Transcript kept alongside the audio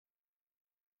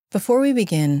Before we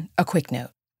begin, a quick note.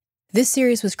 This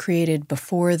series was created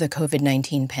before the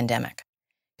COVID-19 pandemic.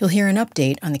 You'll hear an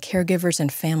update on the caregivers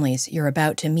and families you're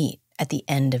about to meet at the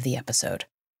end of the episode.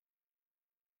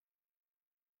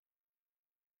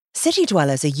 City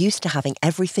dwellers are used to having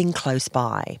everything close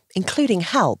by, including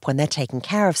help when they're taking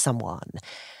care of someone.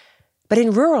 But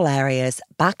in rural areas,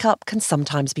 backup can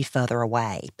sometimes be further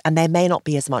away, and there may not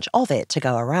be as much of it to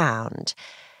go around.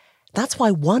 That's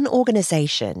why one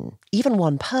organisation, even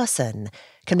one person,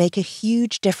 can make a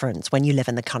huge difference when you live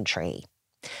in the country.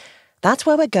 That's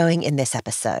where we're going in this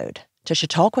episode, to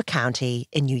Chautauqua County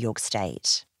in New York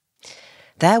State.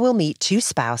 There we'll meet two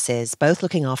spouses, both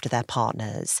looking after their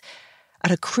partners.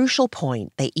 At a crucial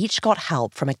point, they each got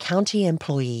help from a county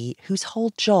employee whose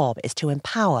whole job is to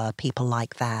empower people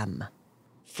like them.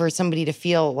 For somebody to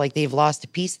feel like they've lost a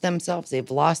piece of themselves,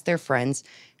 they've lost their friends,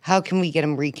 how can we get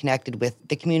them reconnected with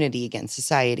the community again,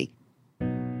 society?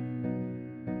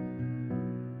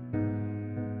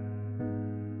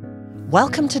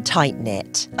 Welcome to Tight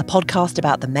Knit, a podcast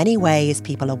about the many ways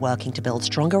people are working to build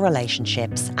stronger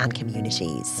relationships and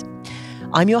communities.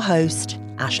 I'm your host,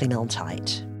 Ashley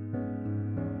Milne-Tyte.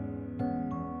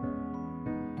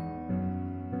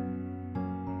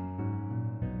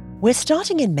 We're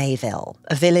starting in Mayville,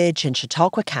 a village in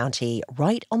Chautauqua County,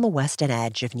 right on the western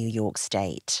edge of New York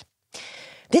State.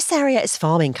 This area is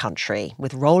farming country,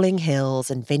 with rolling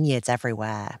hills and vineyards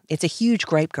everywhere. It's a huge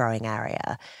grape-growing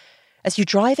area. As you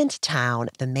drive into town,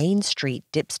 the main street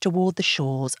dips toward the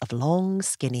shores of long,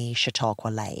 skinny Chautauqua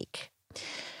Lake.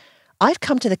 I've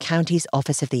come to the county's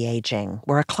Office of the Aging,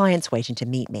 where a client's waiting to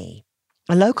meet me,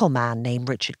 a local man named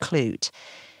Richard Clute.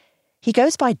 He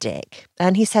goes by Dick,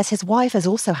 and he says his wife has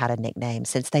also had a nickname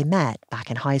since they met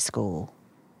back in high school.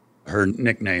 Her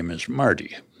nickname is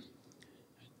Marty.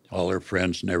 All her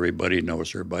friends and everybody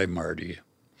knows her by Marty.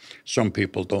 Some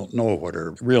people don't know what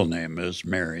her real name is,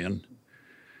 Marion.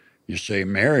 You say,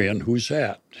 Marion, who's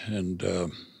that?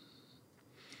 And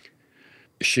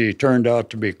she turned out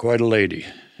to be quite a lady.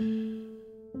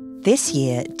 This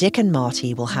year, Dick and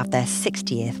Marty will have their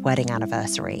 60th wedding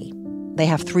anniversary. They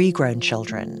have 3 grown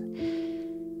children.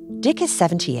 Dick is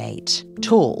 78,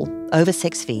 tall, over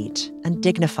 6 feet, and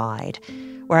dignified,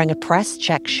 wearing a pressed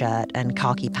check shirt and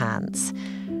khaki pants.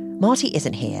 Marty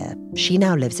isn't here. She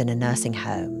now lives in a nursing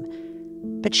home.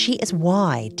 But she is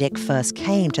why Dick first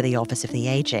came to the Office of the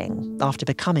Aging after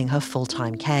becoming her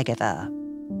full-time caregiver.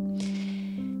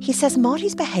 He says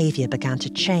Marty's behavior began to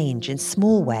change in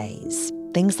small ways,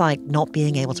 things like not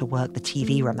being able to work the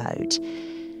TV remote.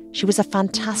 She was a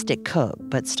fantastic cook,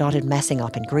 but started messing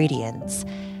up ingredients.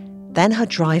 Then her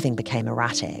driving became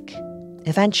erratic.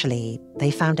 Eventually, they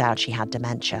found out she had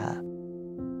dementia.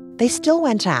 They still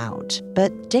went out,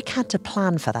 but Dick had to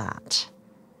plan for that.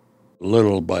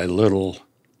 Little by little,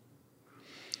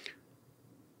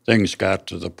 things got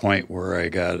to the point where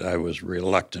I was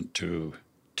reluctant to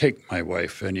take my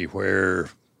wife anywhere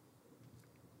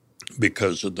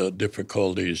because of the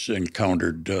difficulties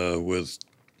encountered with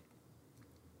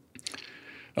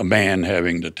a man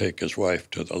having to take his wife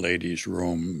to the ladies'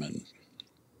 room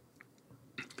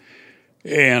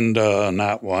and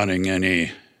not wanting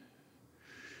any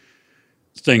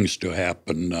things to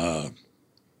happen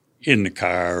in the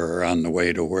car or on the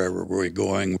way to wherever we're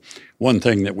going. One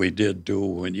thing that we did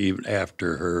do, even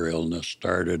after her illness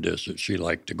started, is that she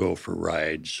liked to go for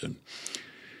rides. And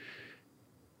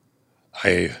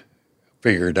I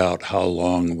figured out how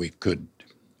long we could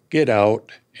get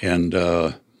out and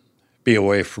be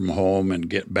away from home and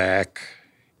get back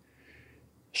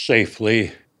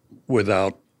safely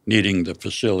without needing the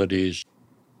facilities.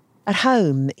 At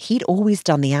home, he'd always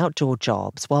done the outdoor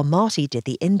jobs while Marty did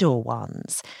the indoor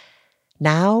ones.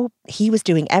 Now, he was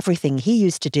doing everything he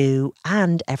used to do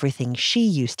and everything she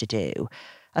used to do,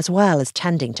 as well as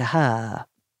tending to her.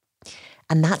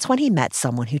 And that's when he met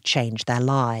someone who changed their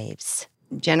lives.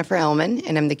 Jennifer Ellman,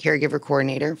 and I'm the caregiver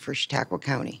coordinator for Chautauqua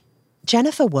County.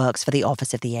 Jennifer works for the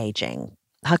Office of the Aging.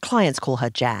 Her clients call her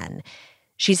Jen.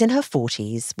 She's in her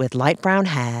 40s with light brown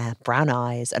hair, brown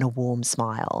eyes, and a warm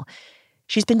smile.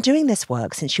 She's been doing this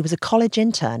work since she was a college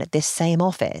intern at this same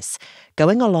office,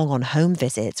 going along on home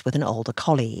visits with an older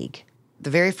colleague.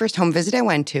 The very first home visit I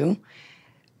went to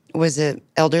was an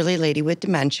elderly lady with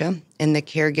dementia, and the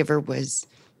caregiver was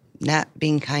not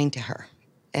being kind to her,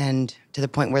 and to the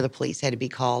point where the police had to be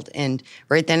called. And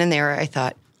right then and there, I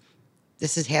thought,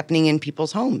 this is happening in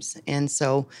people's homes. And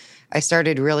so I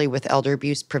started really with elder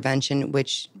abuse prevention,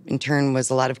 which in turn was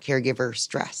a lot of caregiver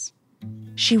stress.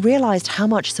 She realized how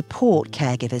much support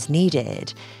caregivers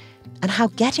needed and how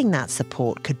getting that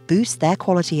support could boost their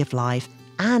quality of life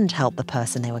and help the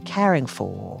person they were caring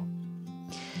for.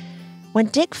 When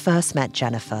Dick first met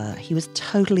Jennifer, he was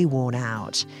totally worn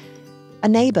out. A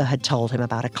neighbor had told him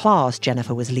about a class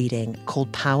Jennifer was leading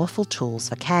called Powerful Tools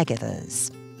for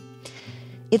Caregivers.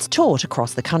 It's taught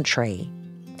across the country.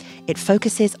 It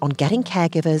focuses on getting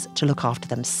caregivers to look after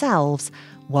themselves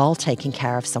while taking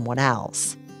care of someone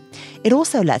else. It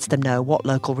also lets them know what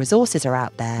local resources are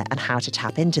out there and how to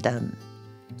tap into them.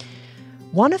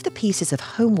 One of the pieces of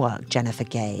homework Jennifer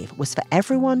gave was for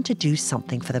everyone to do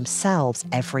something for themselves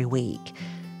every week,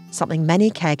 something many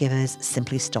caregivers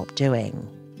simply stopped doing.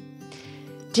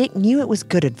 Dick knew it was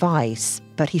good advice,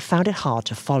 but he found it hard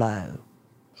to follow.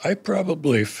 I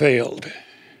probably failed.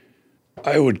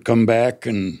 I would come back,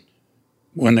 and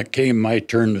when it came my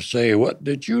turn to say, "What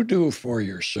did you do for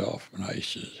yourself?" And I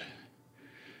said,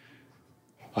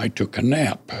 "I took a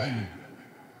nap."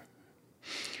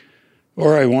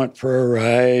 Or I went for a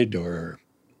ride, or,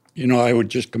 I would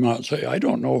just come out and say, "I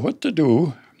don't know what to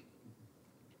do.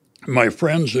 My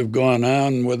friends have gone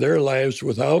on with their lives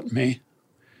without me.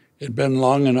 It'd been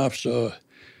long enough, so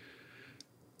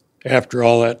after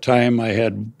all that time, I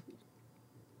had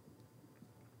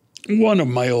one of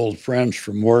my old friends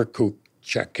from work who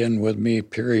check in with me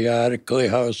periodically,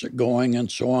 how's it going,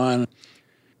 and so on.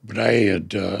 But I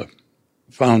had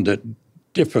found it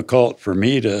difficult for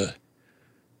me to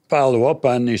follow up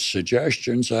on these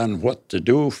suggestions on what to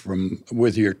do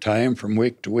with your time from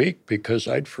week to week because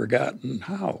I'd forgotten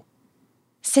how."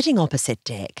 Sitting opposite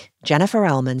Dick, Jennifer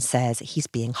Ellman says he's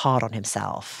being hard on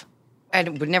himself. I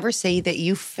would never say that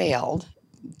you failed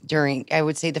I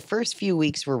would say the first few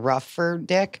weeks were rough for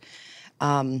Dick.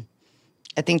 I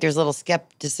think there's a little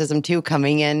skepticism too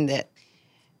coming in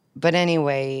but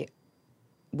anyway,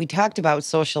 we talked about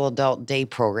social adult day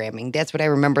programming. That's what I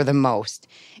remember the most.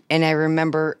 And I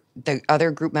remember the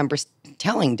other group members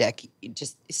telling Dick,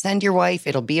 "Just send your wife,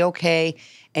 it'll be okay."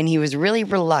 And he was really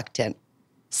reluctant.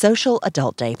 Social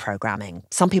adult day programming.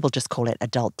 Some people just call it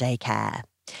adult daycare.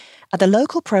 At the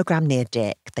local program near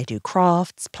Dick, they do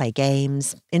crafts, play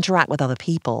games, interact with other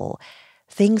people,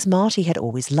 things Marty had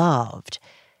always loved.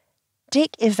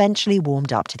 Dick eventually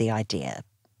warmed up to the idea.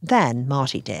 Then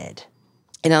Marty did.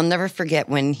 And I'll never forget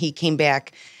when he came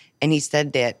back and he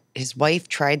said that his wife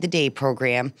tried the day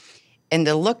program, and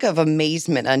the look of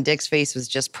amazement on Dick's face was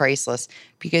just priceless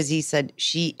because he said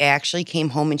she actually came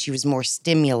home and she was more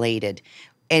stimulated.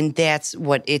 And that's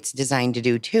what it's designed to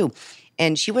do too.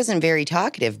 And she wasn't very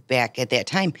talkative back at that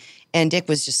time. And Dick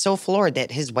was just so floored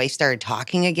that his wife started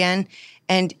talking again.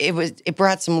 And it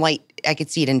brought some light. I could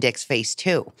see it in Dick's face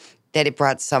too, that it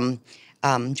brought some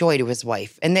joy to his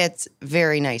wife. And that's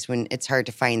very nice when it's hard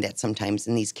to find that sometimes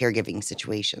in these caregiving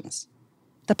situations.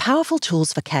 The Powerful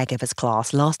Tools for Caregivers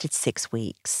class lasted 6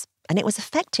 weeks, and it was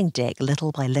affecting Dick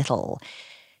little by little.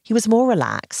 He was more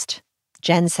relaxed.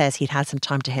 Jen says he'd had some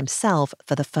time to himself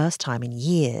for the first time in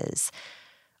years.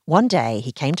 One day,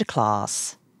 he came to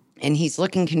class. And he's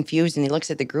looking confused, and he looks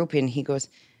at the group, and he goes,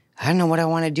 "I don't know what I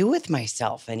want to do with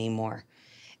myself anymore."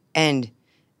 And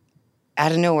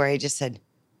out of nowhere, I just said,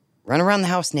 "Run around the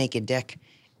house naked, Dick."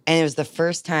 And it was the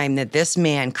first time that this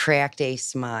man cracked a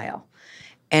smile.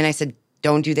 And I said,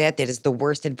 "Don't do that. That is the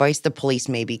worst advice. The police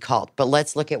may be called. But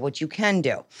let's look at what you can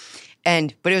do."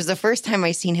 But it was the first time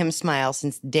I seen him smile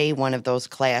since day one of those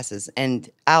classes.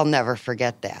 And I'll never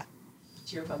forget that.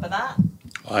 Do you remember that?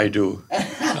 I do.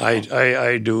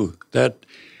 I do.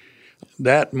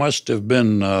 That must have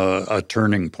been a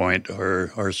turning point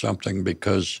or something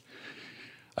because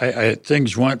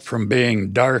things went from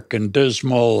being dark and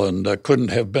dismal and couldn't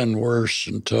have been worse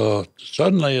until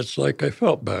suddenly it's like I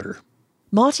felt better.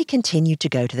 Marty continued to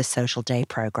go to the social day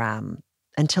program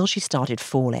until she started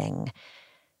falling.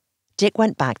 Dick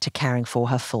went back to caring for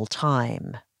her full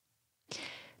time.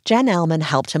 Jen Ellman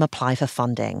helped him apply for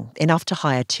funding, enough to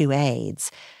hire 2 aides,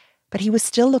 but he was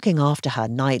still looking after her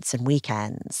nights and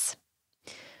weekends.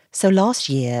 So last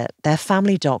year, their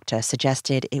family doctor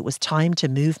suggested it was time to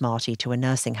move Marty to a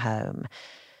nursing home,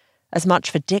 as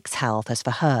much for Dick's health as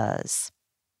for hers.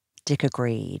 Dick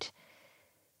agreed.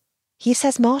 He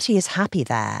says Marty is happy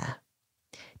there,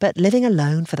 but living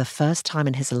alone for the first time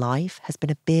in his life has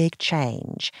been a big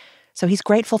change, so he's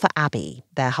grateful for Abby,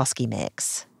 their husky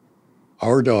mix.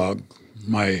 Our dog,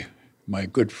 my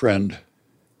good friend,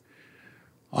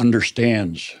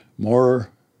 understands more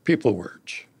people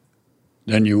words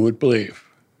than you would believe.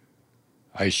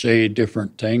 I say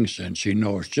different things and she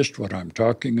knows just what I'm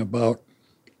talking about.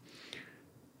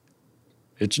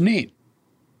 It's neat.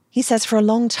 He says for a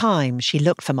long time she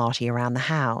looked for Marty around the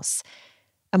house.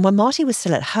 And when Marty was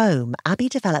still at home, Abby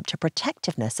developed a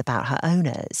protectiveness about her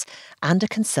owners and a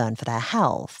concern for their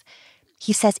health.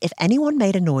 He says if anyone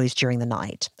made a noise during the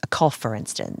night, a cough for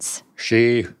instance,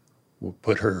 she will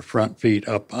put her front feet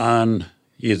up on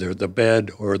either the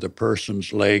bed or the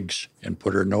person's legs and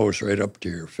put her nose right up to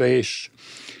your face,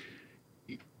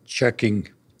 checking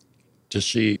to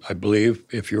see, I believe,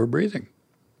 if you're breathing.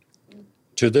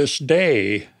 To this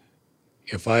day,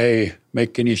 if I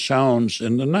make any sounds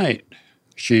in the night,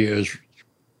 she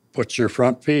puts her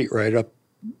front feet right up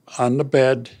on the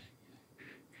bed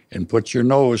and puts your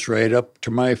nose right up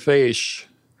to my face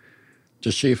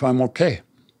to see if I'm okay.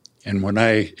 And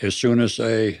as soon as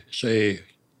I say,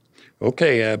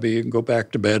 okay, Abby, you can go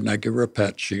back to bed, and I give her a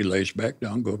pet, she lays back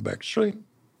down, goes back to sleep.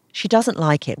 She doesn't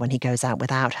like it when he goes out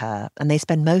without her, and they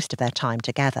spend most of their time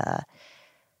together.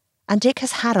 And Dick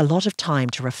has had a lot of time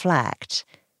to reflect.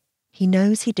 He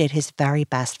knows he did his very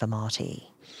best for Marty.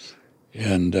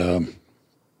 And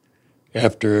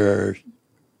after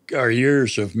our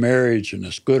years of marriage and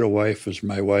as good a wife as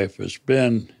my wife has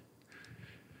been,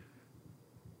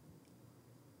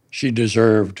 she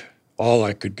deserved all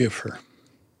I could give her.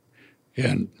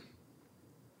 And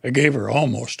I gave her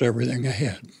almost everything I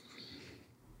had.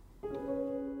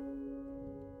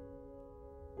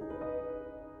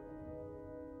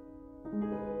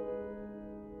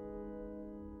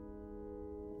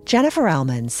 Jennifer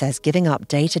Ellman says giving up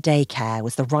day-to-day care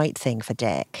was the right thing for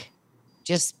Dick.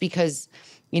 Just because,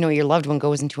 your loved one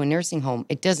goes into a nursing home,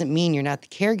 it doesn't mean you're not the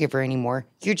caregiver anymore.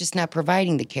 You're just not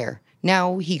providing the care.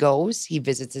 Now he goes, he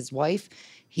visits his wife.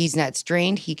 He's not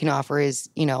strained. He can offer his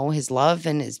love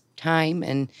and his time.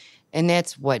 And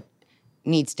that's what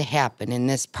needs to happen in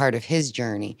this part of his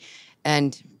journey.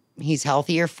 And he's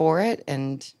healthier for it.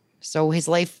 And so his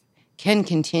life can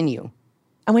continue.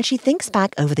 And when she thinks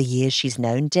back over the years she's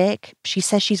known Dick, she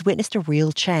says she's witnessed a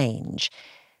real change.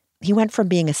 He went from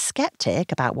being a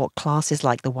skeptic about what classes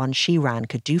like the one she ran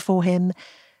could do for him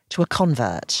to a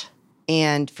convert.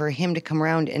 And for him to come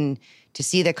around and to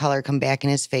see the color come back in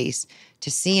his face,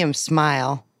 to see him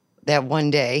smile that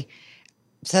one day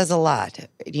says a lot.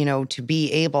 To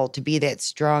be able to be that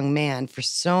strong man for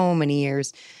so many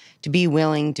years, to be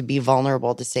willing to be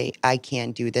vulnerable, to say, I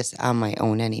can't do this on my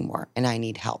own anymore and I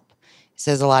need help.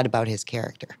 Says a lot about his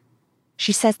character.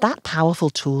 She says that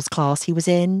powerful tools class he was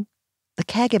in, the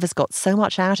caregivers got so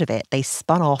much out of it, they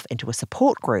spun off into a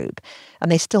support group,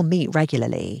 and they still meet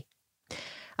regularly.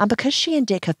 And because she and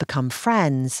Dick have become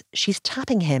friends, she's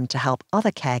tapping him to help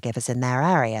other caregivers in their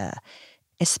area,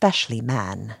 especially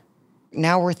men.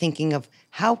 Now we're thinking of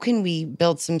how can we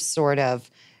build some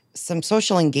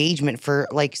social engagement for,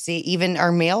 say, even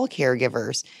our male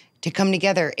caregivers, to come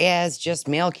together as just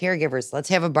male caregivers. Let's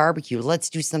have a barbecue.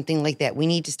 Let's do something like that. We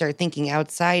need to start thinking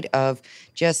outside of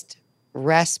just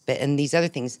respite and these other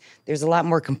things. There's a lot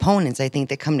more components, I think,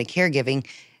 that come to caregiving.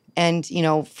 And,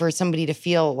 for somebody to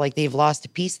feel like they've lost a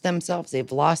piece of themselves,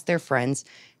 they've lost their friends,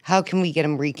 how can we get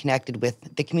them reconnected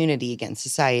with the community again,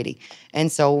 society?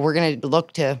 And so we're going to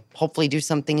look to hopefully do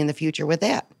something in the future with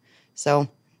that. So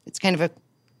it's kind of a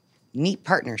neat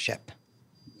partnership.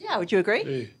 Yeah, would you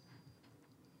agree?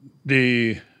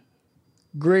 The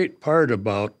great part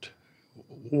about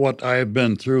what I've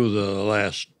been through the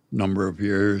last number of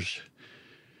years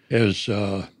has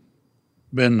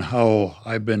been how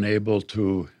I've been able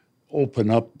to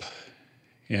open up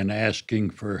and asking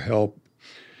for help.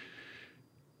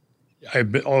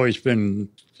 I've always been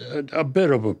a bit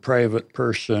of a private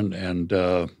person, and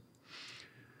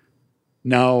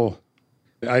now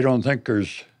I don't think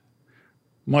there's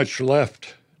much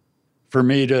left for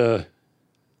me to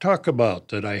talk about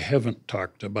that I haven't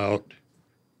talked about.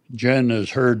 Jen has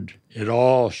heard it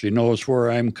all. She knows where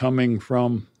I'm coming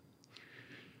from.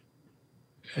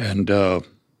 And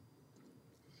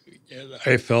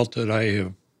I felt that I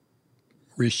have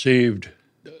received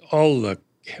all the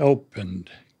help and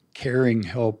caring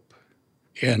help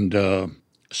and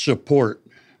support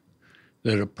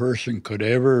that a person could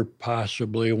ever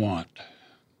possibly want.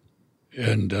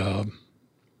 And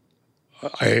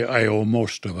I owe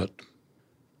most of it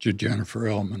to Jennifer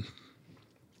Ellman.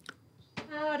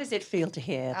 How does it feel to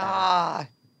hear that?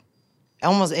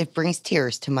 It brings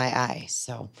tears to my eyes.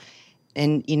 So,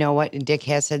 and you know what? Dick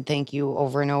has said thank you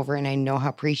over and over, and I know how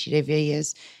appreciative he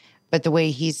is. But the way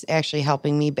he's actually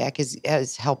helping me back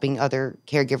is helping other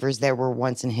caregivers that were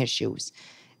once in his shoes.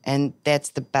 And that's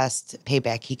the best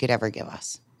payback he could ever give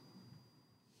us.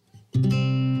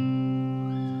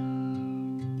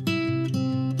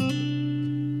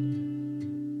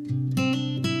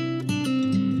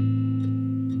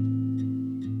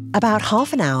 About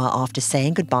half an hour after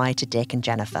saying goodbye to Dick and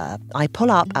Jennifer, I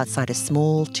pull up outside a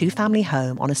small two-family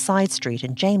home on a side street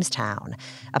in Jamestown,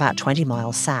 about 20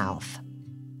 miles south.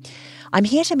 I'm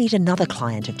here to meet another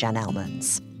client of Jen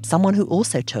Ellman's, someone who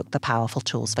also took the Powerful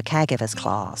Tools for Caregivers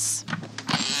class.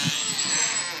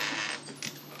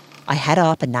 I head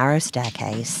up a narrow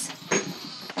staircase.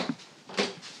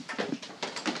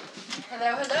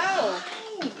 Hello.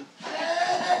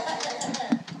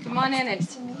 Come on in.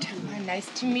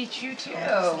 Nice to meet you, too.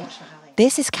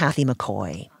 This is Kathy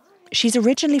McCoy. She's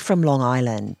originally from Long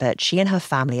Island, but she and her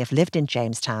family have lived in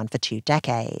Jamestown for 2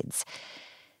 decades.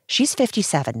 She's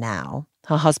 57 now.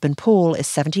 Her husband, Paul, is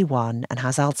 71 and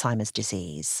has Alzheimer's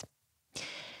disease.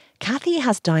 Kathy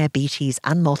has diabetes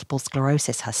and multiple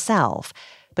sclerosis herself,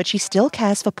 but she still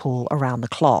cares for Paul around the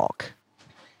clock.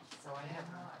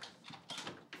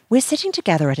 We're sitting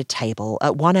together at a table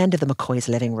at one end of the McCoys'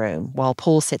 living room, while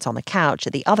Paul sits on the couch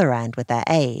at the other end with their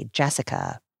aide,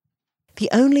 Jessica. The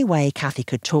only way Kathy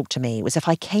could talk to me was if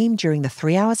I came during the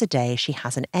 3 hours a day she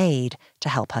has an aide to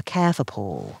help her care for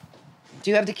Paul. Do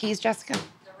you have the keys, Jessica?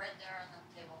 They're right there on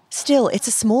the table. Still, it's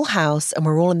a small house and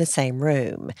we're all in the same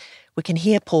room. We can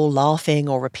hear Paul laughing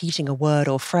or repeating a word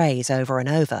or phrase over and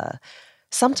over.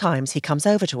 Sometimes he comes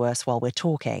over to us while we're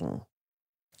talking.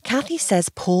 Kathy says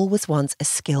Paul was once a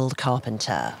skilled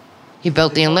carpenter. He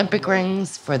built the Olympic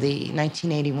rings for the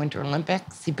 1980 Winter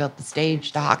Olympics. He built the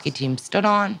stage the hockey team stood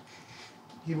on.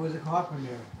 He was a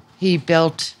carpenter. He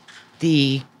built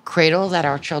the cradle that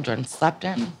our children slept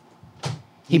in.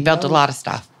 He built a lot of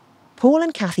stuff. Paul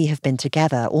and Kathy have been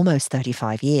together almost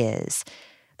 35 years.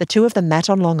 The two of them met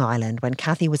on Long Island when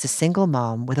Kathy was a single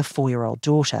mom with a 4-year-old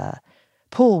daughter.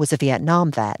 Paul was a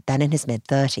Vietnam vet, then in his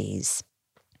mid-30s.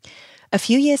 A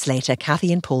few years later,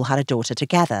 Kathy and Paul had a daughter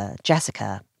together,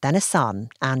 Jessica, then a son,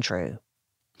 Andrew.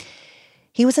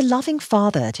 He was a loving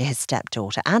father to his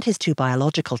stepdaughter and his 2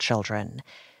 biological children.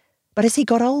 But as he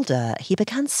got older, he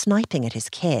began sniping at his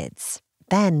kids,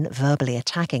 then verbally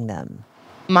attacking them.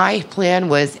 My plan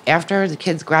was, after the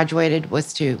kids graduated,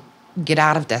 was to get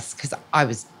out of this because I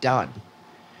was done.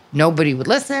 Nobody would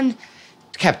listen,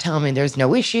 kept telling me there's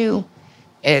no issue.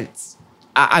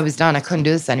 I was done. I couldn't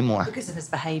do this anymore. Because of his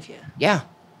behavior. Yeah.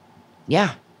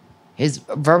 His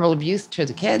verbal abuse to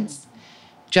the kids.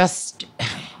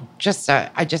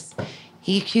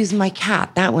 He accused my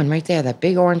cat, that one right there, that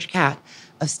big orange cat,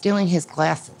 of stealing his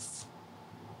glasses.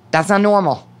 That's not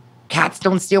normal. Cats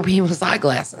don't steal people's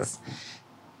eyeglasses.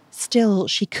 Still,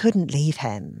 she couldn't leave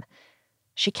him.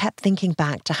 She kept thinking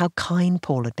back to how kind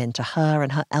Paul had been to her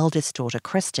and her eldest daughter,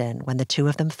 Kristen, when the two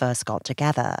of them first got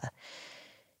together.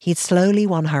 He'd slowly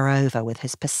won her over with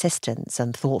his persistence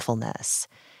and thoughtfulness.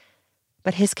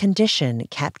 But his condition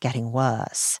kept getting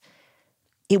worse.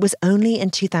 It was only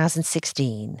in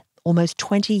 2016, almost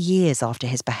 20 years after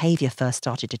his behavior first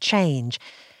started to change,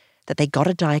 that they got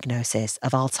a diagnosis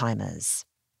of Alzheimer's.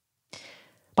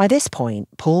 By this point,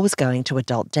 Paul was going to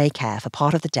adult daycare for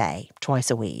part of the day, twice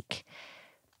a week.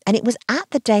 And it was at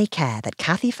the daycare that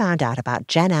Kathy found out about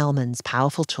Jen Elman's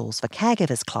Powerful Tools for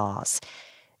Caregivers class.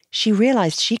 She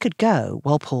realized she could go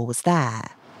while Paul was there.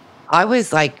 I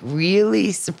was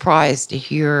really surprised to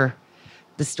hear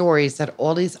the stories that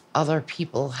all these other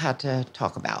people had to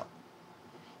talk about.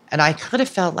 And I kind of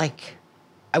felt like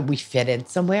we fit in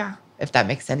somewhere, if that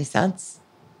makes any sense.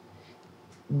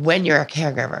 When you're a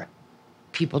caregiver,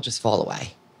 people just fall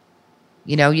away.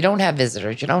 You don't have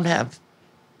visitors. You don't have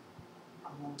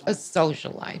a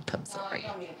social life. I'm sorry.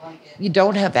 You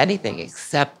don't have anything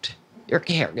except your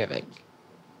caregiving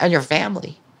and your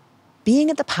family. Being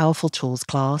at the Powerful Tools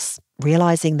class,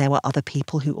 realizing there were other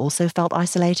people who also felt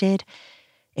isolated,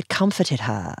 it comforted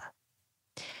her.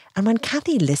 And when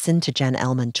Kathy listened to Jen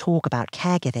Elman talk about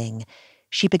caregiving,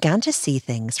 she began to see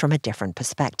things from a different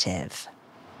perspective.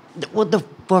 Well, the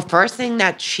first thing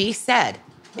that she said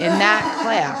in that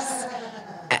class,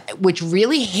 which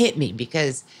really hit me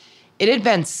because it had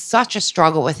been such a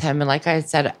struggle with him. And like I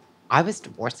said, I was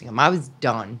divorcing him. I was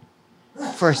done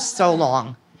for so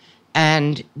long.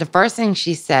 And the first thing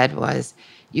she said was,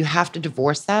 you have to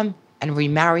divorce them and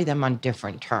remarry them on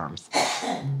different terms.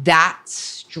 That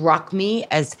struck me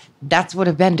as that's what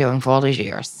I've been doing for all these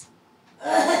years.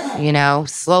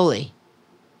 Slowly.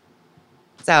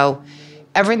 So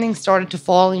everything started to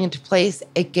fall into place.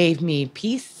 It gave me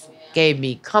peace, gave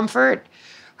me comfort.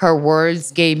 Her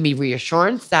words gave me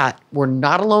reassurance that we're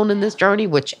not alone in this journey,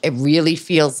 which it really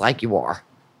feels like you are.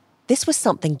 This was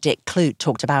something Dick Clute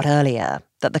talked about earlier,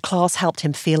 that the class helped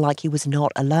him feel like he was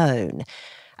not alone.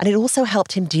 And it also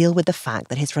helped him deal with the fact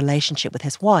that his relationship with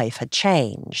his wife had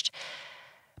changed.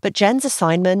 But Jen's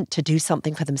assignment to do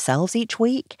something for themselves each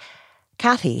week,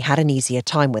 Kathy had an easier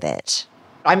time with it.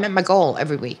 I met my goal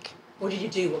every week. What did you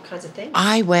do? What kinds of things?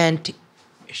 I went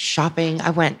shopping.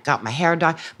 Got my hair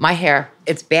done. My hair,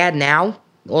 it's bad now,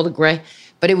 all the gray,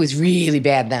 but it was really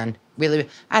bad then. Really,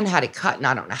 I hadn't had it cut in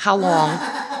I don't know how long.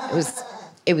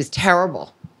 It was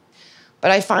terrible.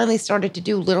 But I finally started to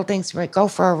do little things, like go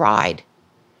for a ride.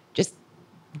 Just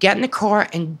get in the car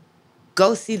and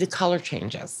go see the color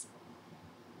changes.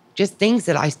 Just things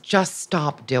that I just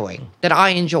stopped doing, that I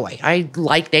enjoy. I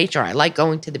like nature. I like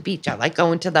going to the beach. I like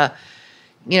going to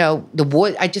the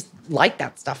wood. I just like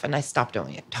that stuff, and I stopped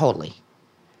doing it totally.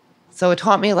 So it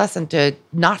taught me a lesson to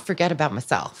not forget about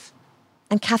myself.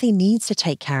 And Kathy needs to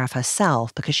take care of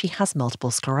herself because she has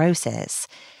multiple sclerosis.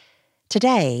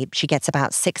 Today, she gets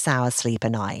about 6 hours sleep a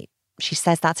night. She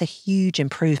says that's a huge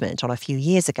improvement on a few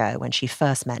years ago when she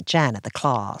first met Jen at the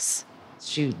class.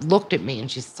 She looked at me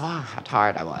and she saw how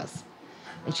tired I was.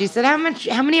 And she said,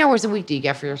 how many hours a week do you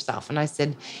get for yourself? And I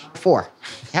said, 4.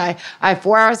 I have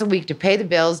 4 hours a week to pay the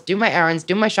bills, do my errands,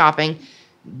 do my shopping,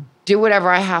 do whatever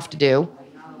I have to do.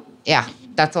 Yeah,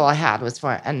 that's all I had was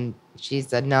 4. And she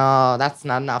said, no, that's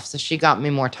not enough. So she got me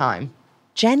more time.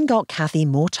 Jen got Kathy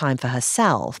more time for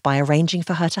herself by arranging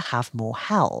for her to have more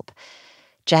help.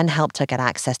 Jen helped her get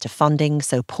access to funding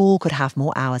so Paul could have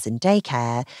more hours in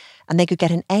daycare and they could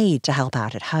get an aide to help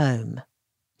out at home.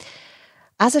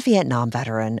 As a Vietnam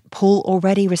veteran, Paul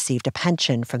already received a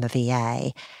pension from the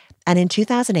VA, and in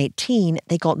 2018,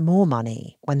 they got more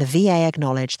money when the VA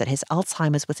acknowledged that his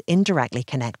Alzheimer's was indirectly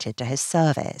connected to his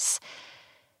service.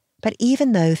 But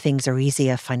even though things are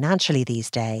easier financially these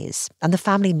days, and the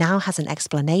family now has an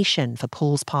explanation for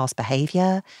Paul's past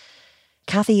behavior,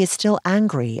 Kathy is still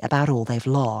angry about all they've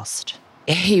lost.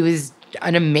 He was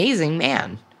an amazing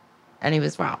man, and he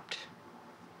was robbed.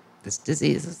 This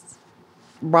disease has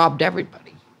robbed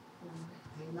everybody.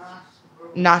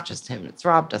 Not just him, it's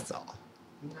robbed us all.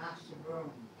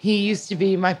 He used to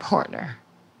be my partner,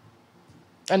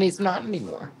 and he's not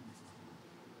anymore.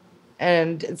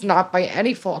 And it's not by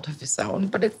any fault of his own,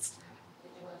 but it's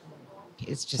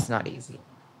just not easy.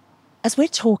 As we're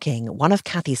talking, one of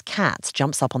Kathy's cats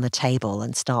jumps up on the table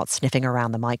and starts sniffing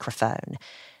around the microphone.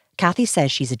 Kathy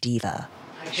says she's a diva.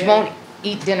 She won't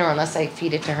eat dinner unless I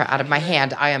feed it to her out of my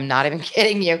hand. I am not even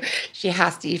kidding you. She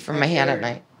has to eat from my hand at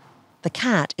night. The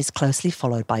cat is closely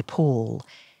followed by Paul.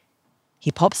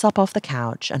 He pops up off the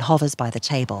couch and hovers by the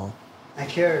table. I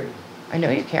cared. I know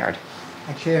you cared.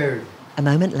 I cared. A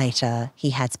moment later,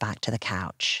 he heads back to the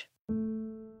couch.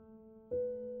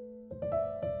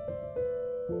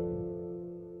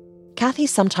 Kathy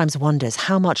sometimes wonders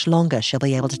how much longer she'll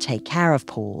be able to take care of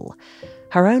Paul.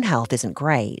 Her own health isn't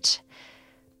great.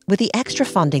 With the extra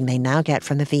funding they now get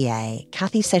from the VA,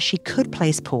 Kathy says she could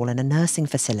place Paul in a nursing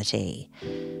facility.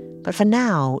 But for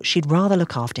now, she'd rather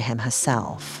look after him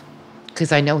herself.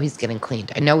 Because I know he's getting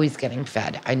cleaned. I know he's getting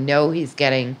fed. I know he's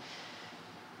getting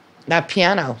that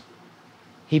piano.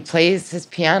 He plays his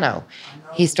piano.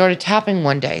 He started tapping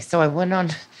one day, so I went on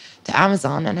to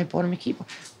Amazon and I bought him a keyboard.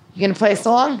 You gonna play a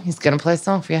song? He's gonna play a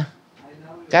song for you.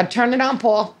 Gotta turn it on,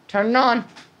 Paul. Turn it on.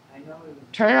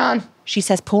 Turn it on. She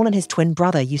says Paul and his twin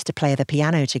brother used to play the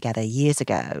piano together years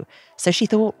ago, so she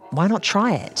thought, why not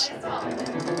try it?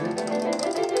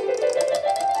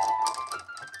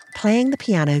 Playing the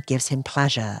piano gives him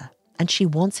pleasure, and she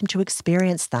wants him to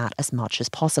experience that as much as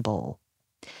possible.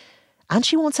 And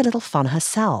she wants a little fun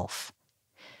herself.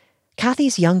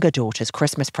 Kathy's younger daughter's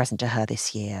Christmas present to her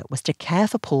this year was to care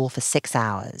for Paul for 6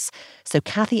 hours, so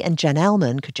Kathy and Jen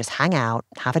Elman could just hang out,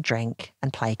 have a drink,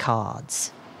 and play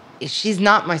cards. She's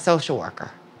not my social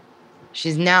worker.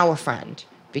 She's now a friend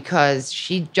because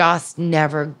she just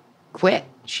never quit.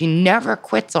 She never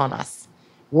quits on us.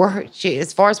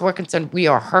 As far as we're concerned, we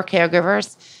are her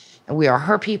caregivers and we are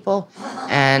her people,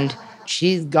 and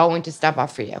she's going to step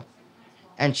up for you.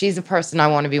 And she's the person I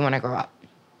want to be when I grow up.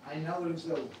 I know it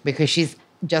so. Because she's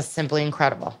just simply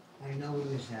incredible. I know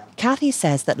it so. Kathy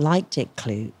says that like Dick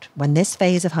Clute, when this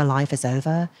phase of her life is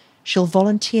over, she'll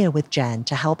volunteer with Jen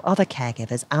to help other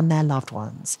caregivers and their loved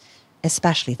ones,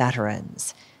 especially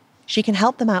veterans. She can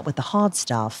help them out with the hard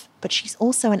stuff, but she's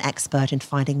also an expert in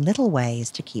finding little ways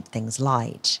to keep things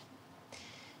light.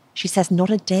 She says not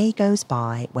a day goes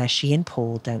by where she and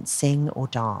Paul don't sing or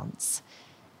dance.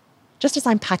 Just as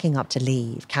I'm packing up to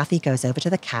leave, Kathy goes over to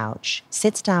the couch,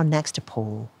 sits down next to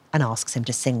Paul, and asks him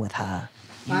to sing with her.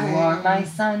 You are my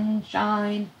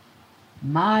sunshine,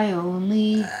 my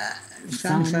only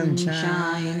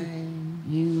sunshine.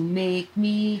 You make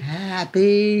me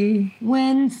Happy.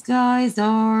 when skies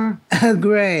are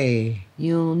Gray.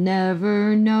 You'll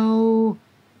never know,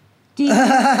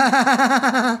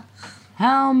 dear,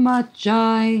 how much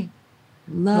I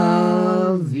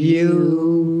love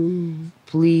you.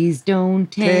 Please don't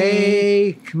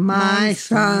take my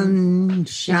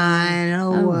sunshine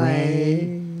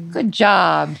away. Good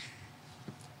job.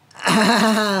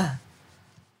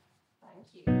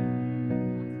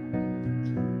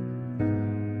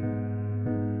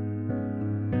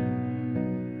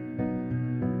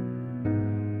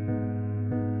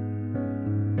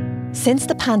 Since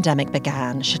the pandemic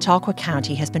began, Chautauqua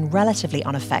County has been relatively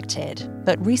unaffected,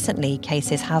 but recently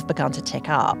cases have begun to tick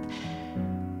up.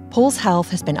 Paul's health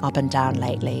has been up and down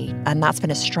lately, and that's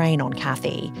been a strain on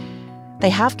Kathy. They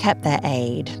have kept their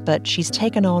aide, but she's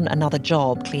taken on another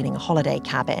job cleaning a holiday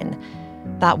cabin.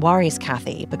 That worries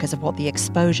Kathy because of what the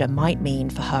exposure might mean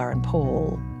for her and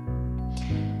Paul.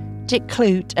 Dick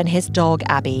Clute and his dog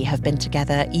Abby have been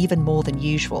together even more than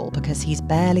usual because he's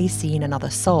barely seen another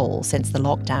soul since the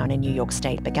lockdown in New York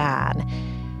State began.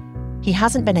 He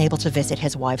hasn't been able to visit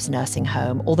his wife's nursing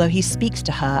home, although he speaks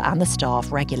to her and the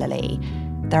staff regularly.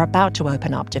 They're about to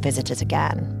open up to visitors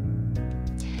again.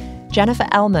 Jennifer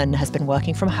Ellman has been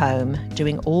working from home,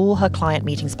 doing all her client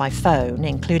meetings by phone,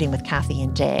 including with Kathy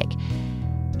and Dick.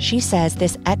 She says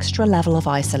this extra level of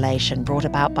isolation brought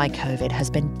about by COVID has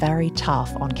been very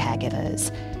tough on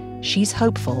caregivers. She's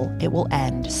hopeful it will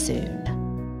end soon.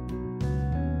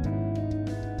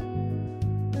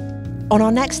 On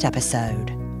our next episode,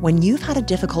 when you've had a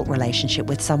difficult relationship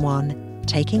with someone,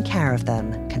 taking care of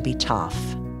them can be tough.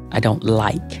 I don't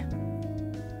like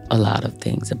a lot of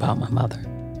things about my mother,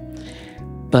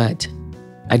 but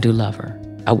I do love her.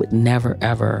 I would never,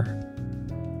 ever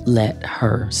let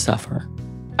her suffer.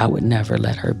 I would never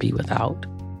let her be without.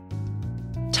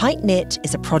 Tight Knit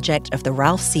is a project of the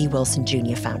Ralph C. Wilson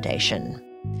Jr. Foundation.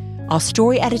 Our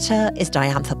story editor is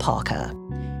Diantha Parker.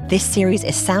 This series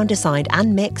is sound designed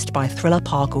and mixed by Thriller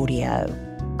Park Audio.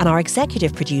 And our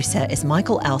executive producer is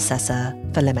Michael Elsesser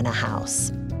for Limina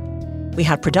House. We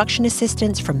had production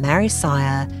assistance from Mary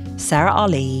Sire, Sarah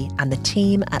Ali, and the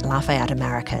team at Lafayette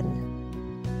American.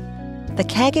 The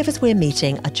caregivers we're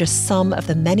meeting are just some of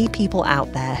the many people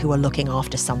out there who are looking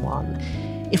after someone.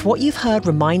 If what you've heard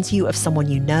reminds you of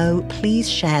someone you know, please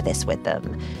share this with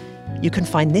them. You can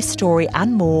find this story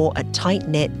and more at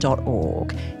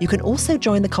tightknit.org. You can also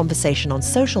join the conversation on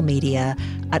social media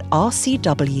at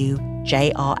RCWJRF.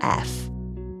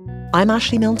 I'm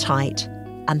Ashley Milne-Tite,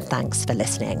 and thanks for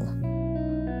listening.